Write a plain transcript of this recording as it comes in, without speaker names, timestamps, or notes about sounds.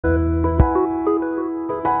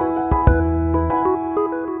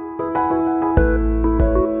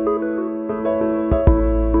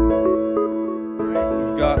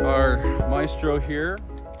Maestro here.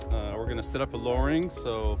 We're going to set up a lowering,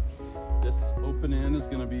 so this open end is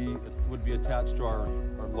going to would be attached to our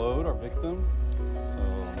load, our victim.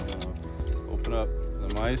 So I'm going to open up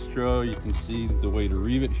the Maestro. You can see the way to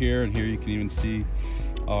reeve it here, and here you can even see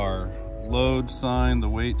our load sign, the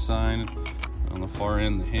weight sign on the far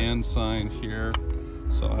end, the hand sign here.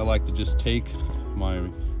 So I like to just take my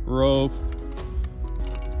rope,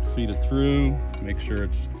 feed it through, make sure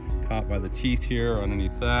it's caught by the teeth here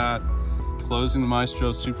underneath that. Closing the Maestro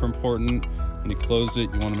is super important. When you close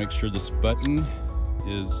it, you want to make sure this button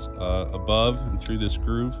is above and through this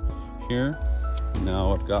groove here.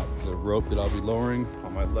 Now I've got the rope that I'll be lowering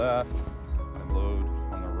on my left, my load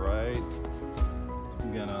on the right.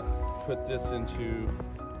 I'm gonna put this into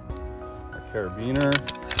our carabiner.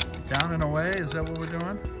 Down and away, is that what we're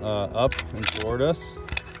doing? Up and toward us.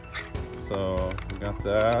 So we got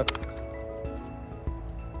that.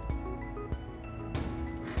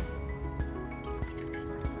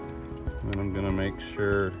 And I'm gonna make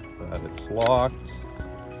sure that it's locked.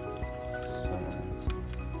 So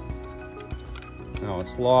now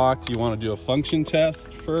it's locked. You want to do a function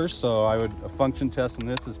test first. So a function test on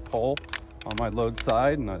this is pull on my load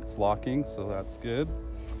side, and it's locking, so that's good.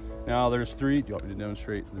 Now there's three. Do you want me to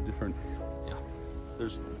demonstrate the different? Yeah.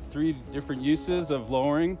 There's 3 different uses of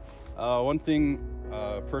lowering. One thing,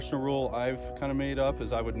 personal rule I've kind of made up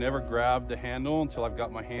is I would never grab the handle until I've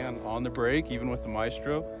got my hand on the brake, even with the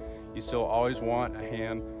Maestro. You still always want a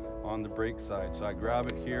hand on the brake side. So I grab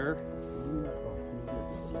it here.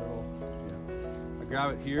 I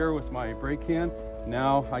grab it here with my brake hand.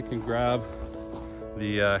 Now I can grab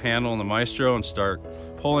the handle on the Maestro and start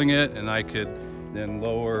pulling it, and I could then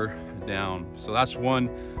lower down. So that's one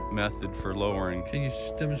method for lowering. Can you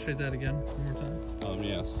demonstrate that again one more time?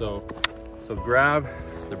 Yeah, so grab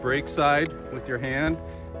the brake side with your hand,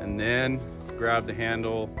 and then grab the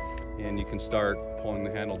handle, and you can start pulling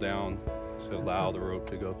the handle down to allow the rope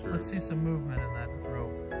to go through. Let's see some movement in that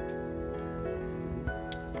rope.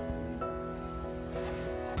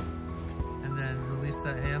 And then release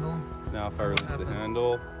that handle. Now if I release the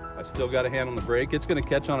handle, I still got a hand on the brake. It's going to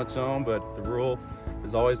catch on its own, but the rule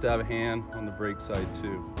is always to have a hand on the brake side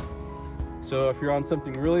too. So if you're on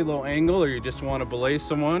something really low angle, or you just want to belay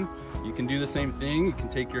someone, you can do the same thing. You can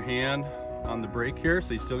take your hand on the brake here,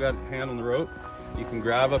 so you still got a hand on the rope. You can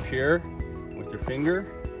grab up here with your finger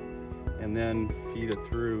and then feed it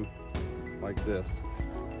through like this.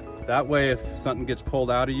 That way, if something gets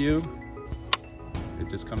pulled out of you, it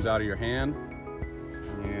just comes out of your hand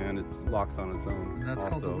and it locks on its own. And that's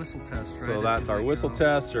called the whistle test, right? So that's our whistle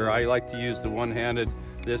test, or I like to use the one-handed.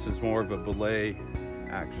 This is more of a belay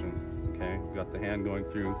action. Okay, we've got the hand going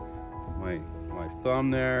through my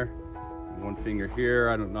thumb there, and one finger here.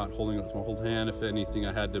 I'm not holding it with my whole hand. If anything,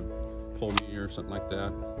 I had to pull me or something like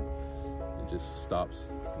that, it just stops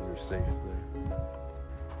and you're safe there.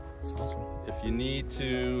 That's awesome. If you need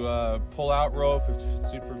to pull out rope, if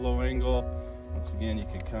it's super low angle, once again, you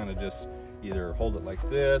can kind of just either hold it like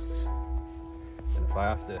this, and if I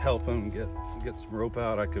have to help him get some rope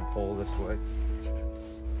out, I could pull this way.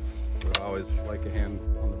 But I always like a hand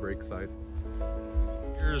on the brake side.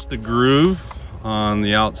 Here's the groove on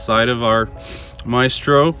the outside of our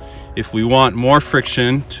Maestro. If we want more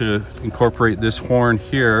friction to incorporate this horn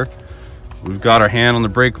here, we've got our hand on the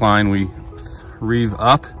brake line. We reeve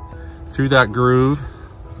up through that groove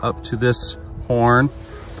up to this horn,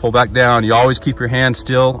 pull back down. You always keep your hand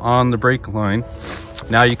still on the brake line.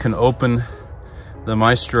 Now you can open the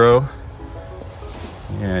Maestro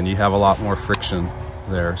and you have a lot more friction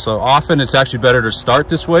there. So often it's actually better to start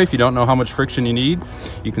this way. If you don't know how much friction you need,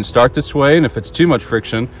 you can start this way, and if it's too much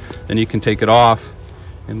friction, then you can take it off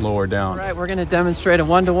and lower down. All right, we're going to demonstrate a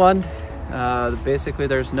one-to-one. Basically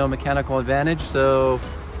there's no mechanical advantage, so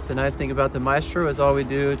the nice thing about the Maestro is all we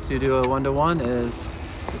do to do a one-to-one is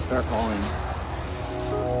to start hauling.